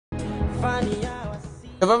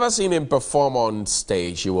If you've ever seen him perform on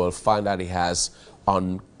stage, you will find that he has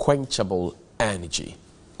unquenchable energy.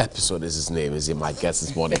 Epixode is his name, is he my guest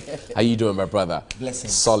this morning. How you doing, my brother?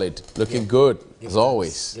 Blessings. Solid. Looking good, as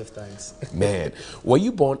always. Give thanks. Man, were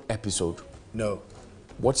you born Epixode? No.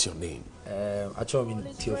 What's your name? Actually, I'm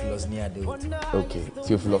in Theophilos near the Okay,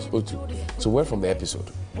 Theophilos Otu. So where from the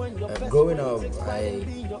Epixode? growing up,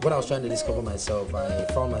 when I was trying to discover myself, I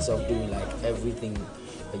found myself doing like everything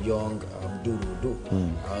a young dude would do.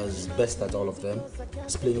 I was best at all of them. I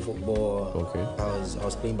was playing football. Okay. I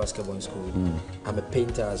was playing basketball in school. I'm a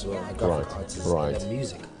painter as well, a graphic artist, and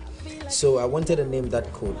music. So I wanted a name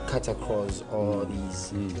that could cut across all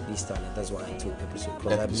these talents. That's why I took Epixode,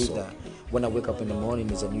 because I believe that when I wake up in the morning,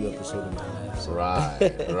 there's a new episode in my life. So.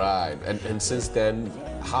 Right, right. And since then,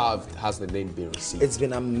 how has the name been received? It's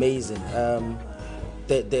been amazing.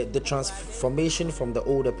 The transformation from the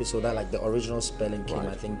old Epixode, that like the original spelling came,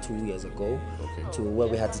 I think 2 years ago, to where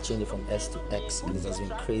we had to change it from S to X, and it has been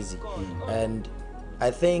crazy. And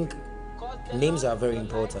I think names are very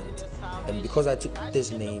important, and because I took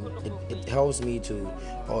this name, it helps me to,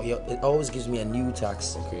 or it always gives me a new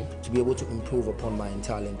task to be able to improve upon my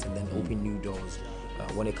talent and then open new doors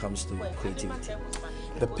when it comes to creativity.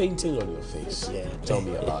 The painting on your face. Yeah. Tell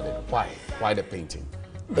me about it. Why? Why the painting?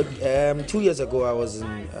 2 years ago, I was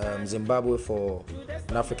in Zimbabwe for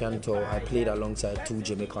an African tour. I played alongside 2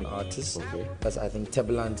 Jamaican artists. That's, I think,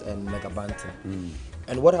 Teblant and Megabanton.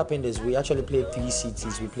 And what happened is we actually played 3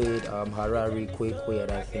 cities. We played Harare, Kwekwe,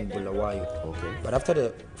 and I think Bulawayo. But after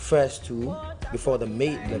the first 2, before the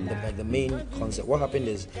main concert, what happened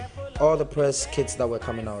is all the press kits that were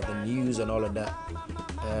coming out, the news and all of that,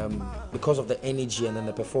 because of the energy and then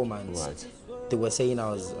the performance, they were saying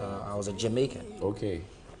I was a Jamaican.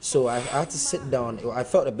 So I had to sit down. I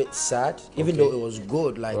felt a bit sad, even though it was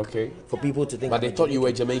good, like for people to think. But they thought you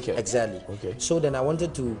were Jamaican. Exactly. So then I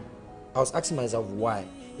was asking myself why.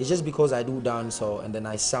 It's just because I do dancehall and then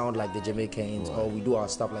I sound like the Jamaicans, or we do our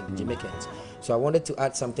stuff like the Jamaicans. So I wanted to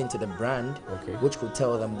add something to the brand, which could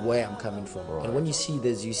tell them where I'm coming from. And when you see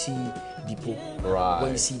this, you see Dipo.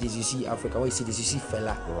 When you see this, you see Africa. When you see this, you see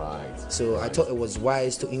Fela. So I thought it was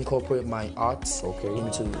wise to incorporate my arts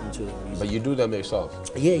into the music. But you do them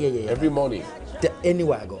yourself? Yeah. Every morning?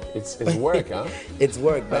 Anywhere I go. It's work, huh? It's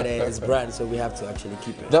work, but it's brand, so we have to actually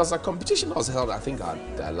keep it. There was a competition that was held, I think, at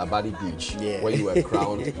Labadi Beach, where you were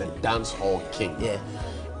crowned the Dancehall King.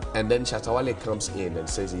 And then Shatawale comes in and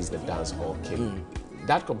says he's the Dancehall King.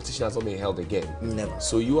 That competition has not been held again. Never.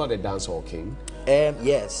 So you are the Dancehall King?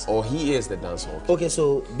 Yes. Or he is the Dancehall King? Okay,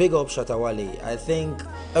 so big up Shatawale. I think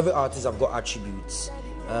every artist have got attributes.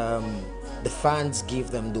 The fans give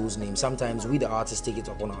them those names. Sometimes we, the artists, take it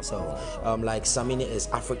upon ourselves. Like Samini is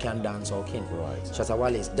African Dancehall King.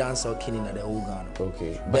 Shatawale is Dancehall King in the whole Ghana.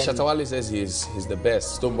 But Shatawale says he's the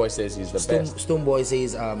best. Stonebwoy says he's the best. Stonebwoy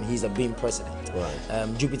says he's a being president.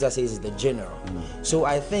 Jupiter says he's the general. So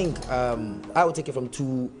I think I would take it from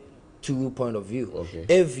two point of view.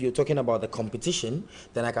 If you're talking about the competition,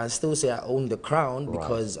 then I can still say I own the crown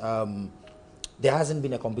because there hasn't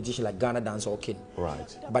been a competition like Ghana Dancehall King.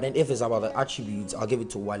 But then if it's about the attributes, I'll give it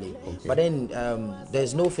to Wale. But then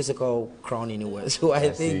there's no physical crown anywhere. So I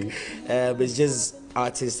think it's just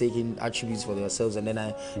artists taking attributes for themselves, and then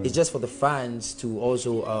it's just for the fans to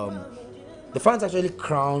also the fans actually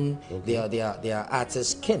crown their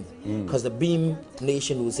artist king, because the Beam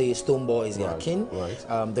Nation will say Stonebwoy is their king.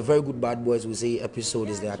 The Very Good Bad Boys will say Epixode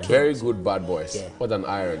is their king. Very Good Bad Boys. What an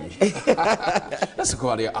irony. Let's go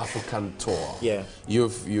on your African tour.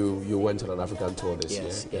 You went on an African tour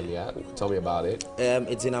this year. Tell me about it.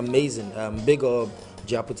 It's been amazing. Big up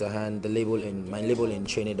Japutahan, my label in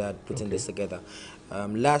Trinidad, putting this together.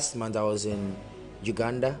 Last month I was in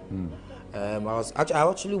Uganda. I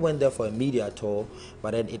actually went there for a media tour,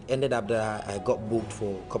 but then it ended up that I got booked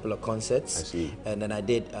for a couple of concerts. And then I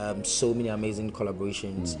did so many amazing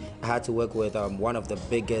collaborations. I had to work with one of the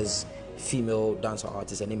biggest female dancer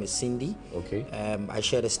artists. Her name is Cindy. I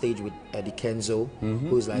shared a stage with Eddie Kenzo,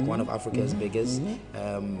 who's like one of Africa's biggest.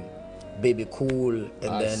 Baby Cool,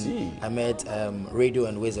 and then I met Radio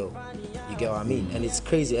and Whistle. You get what I mean? And it's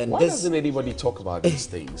crazy. And why doesn't anybody talk about these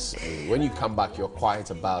things? I mean, when you come back, you're quiet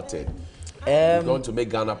about it. You're going to make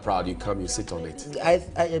Ghana proud. You come, you sit on it.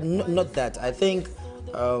 Not that. I think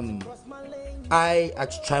I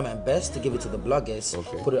actually try my best to give it to the bloggers,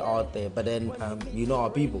 put it out there, but then you know our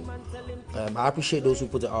people. I appreciate those who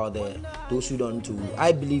put it out there, those who don't too.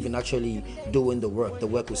 I believe in actually doing the work. The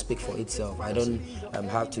work will speak for itself. I don't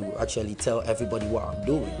have to actually tell everybody what I'm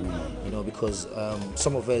doing, you know, because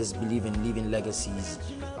some of us believe in leaving legacies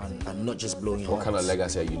and not just blowing What kind of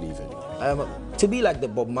legacy are you leaving? To be like the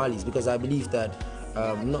Bob Marleys, because I believe that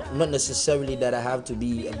not necessarily that I have to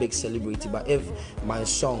be a big celebrity, but if my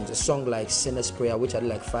songs, a song like Sinner's Prayer, which I did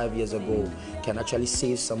like 5 years ago, can actually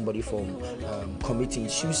save somebody from committing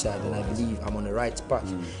suicide, then I believe I'm on the right path.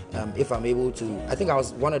 If I'm able to, I think I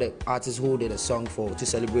was one of the artists who did a song to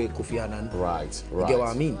celebrate Kofi Annan. Right. You get what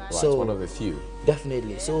I mean? Right. So one of the few.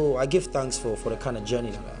 Definitely. So I give thanks for the kind of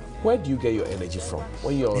journey that I am. Where do you get your energy from?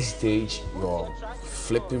 When you're on stage, you're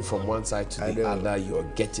flipping from one side to the other, you're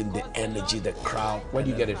getting the energy, the crowd. Where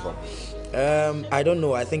do you get it from? I don't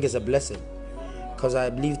know. I think it's a blessing, because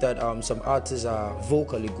I believe that some artists are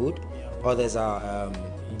vocally good, others are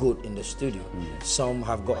good in the studio. Some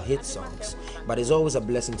have got hit songs, but it's always a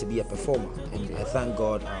blessing to be a performer, and I thank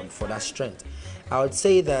God for that strength. I would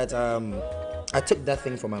say that I took that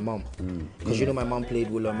thing from my mom, because you know my mom played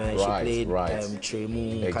Wulome, she played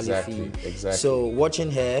Tremu, Khalifi. Exactly. So watching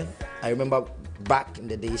her, I remember back in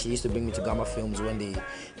the day she used to bring me to Gamma Films when they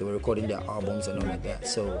were recording their albums and all like that.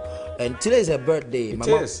 So, and today is her birthday. It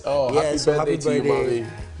is. Oh, yeah, happy birthday to you,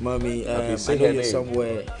 mommy. I know you're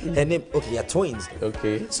somewhere. Her name, okay, you're twins.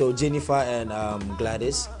 Okay. So Jennifer and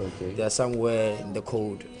Gladys. Okay. They're somewhere in the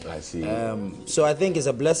code. I see. So I think it's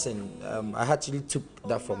a blessing. I actually took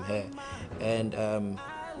that from her, and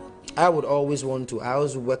I would always want to. I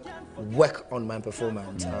always work on my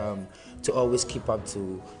performance to always keep up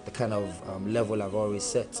to the kind of level I've always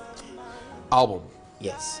set. Album.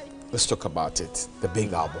 Yes. Let's talk about it. The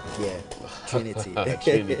big album. Yeah. Trinity.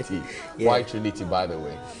 Trinity. Yeah. Why Trinity, by the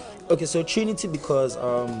way? Okay, so Trinity because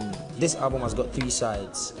this album has got 3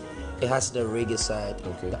 sides. It has the reggae side,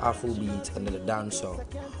 the Afrobeat, and then the dancehall.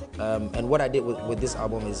 And what I did with this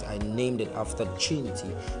album is I named it after the Trinity,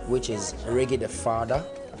 which is reggae the Father,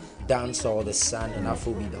 dancehall the Son, and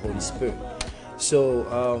Afrobeat the Holy Spirit. So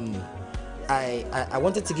I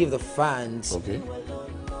wanted to give the fans,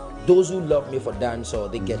 those who love me for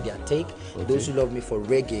dancehall, they get their take. Those who love me for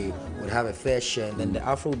reggae would have a fair share. And then the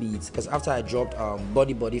Afrobeats, because after I dropped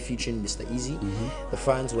Body Body featuring Mr. Easy, the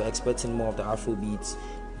fans were expecting more of the Afrobeats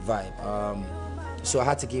vibe. So I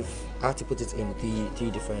had to put it in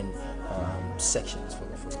three different sections for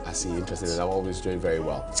I see. Interesting. And I'm always doing very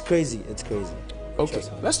well. It's crazy. Okay,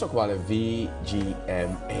 let's talk about the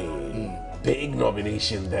VGMA. Big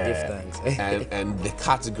nomination there. Give thanks. and the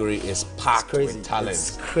category is packed with talent.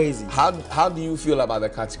 It's crazy. How do you feel about the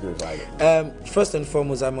category, Friday? First and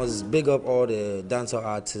foremost, I must big up all the dancehall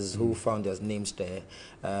artists who found their names there.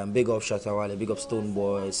 Big up Shatawale, big up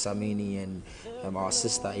Stoneboy, Samini, and our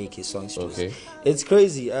sister AK Songstress. Okay. It's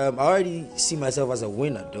crazy. I already see myself as a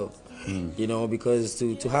winner, though. You know, because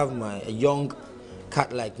to have a young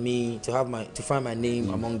cat like me to find my name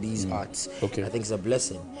among these arts, I think it's a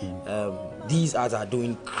blessing. These arts are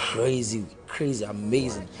doing crazy,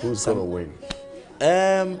 amazing. Who's gonna win?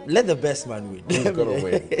 Let the best man win. Who's gonna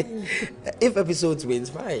win? If Epixode wins,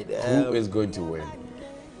 fine. Who is going to win?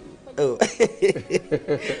 Oh,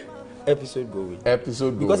 Epixode go win. Epixode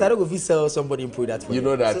go because win. I don't go if you sell somebody and put that for you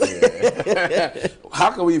know that. Yeah.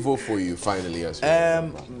 How can we vote for you finally? As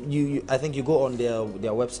well? I think you go on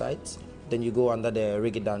their website. Then you go under the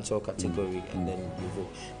reggae dancehall category, and then you vote.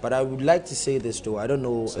 But I would like to say this though. I don't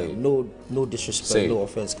know, no disrespect, no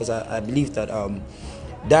offense, because I believe that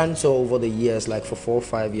dancehall over the years, like for 4 or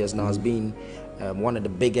 5 years now, has been one of the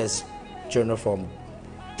biggest genre from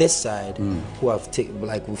this side who have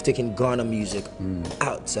we've taken Ghana music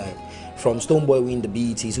outside. From Stoneboy winning the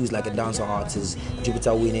BETs, who's like a dancehall artist,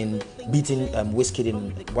 Jupiter beating Wizkid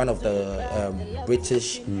in one of the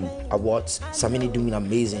British awards, Samini doing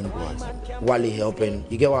amazing, Wale helping.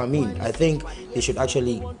 You get what I mean? I think they should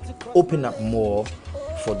actually open up more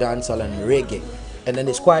for dancehall and reggae. And then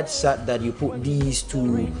it's quite sad that you put these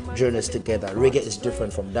two genres together. Reggae is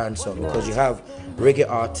different from dancehall because you have reggae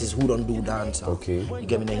artists who don't do dancehall. You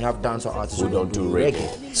get me? Then you have dancehall artists who don't do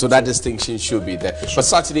reggae. So that distinction should be there. But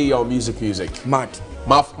Saturday, your music. Mad.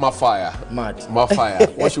 My fire. Mad. My fire.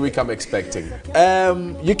 What should we come expecting?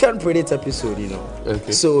 You can't predict Epixode, you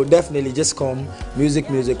know. So definitely just come. Music,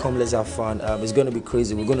 come, let's have fun. It's gonna be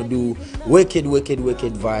crazy. We're gonna do wicked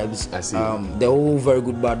vibes. I see. The whole very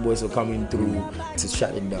good bad boys are coming through to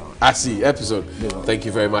shut it down. I see. Epixode. Thank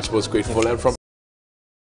you very much. Most grateful. And from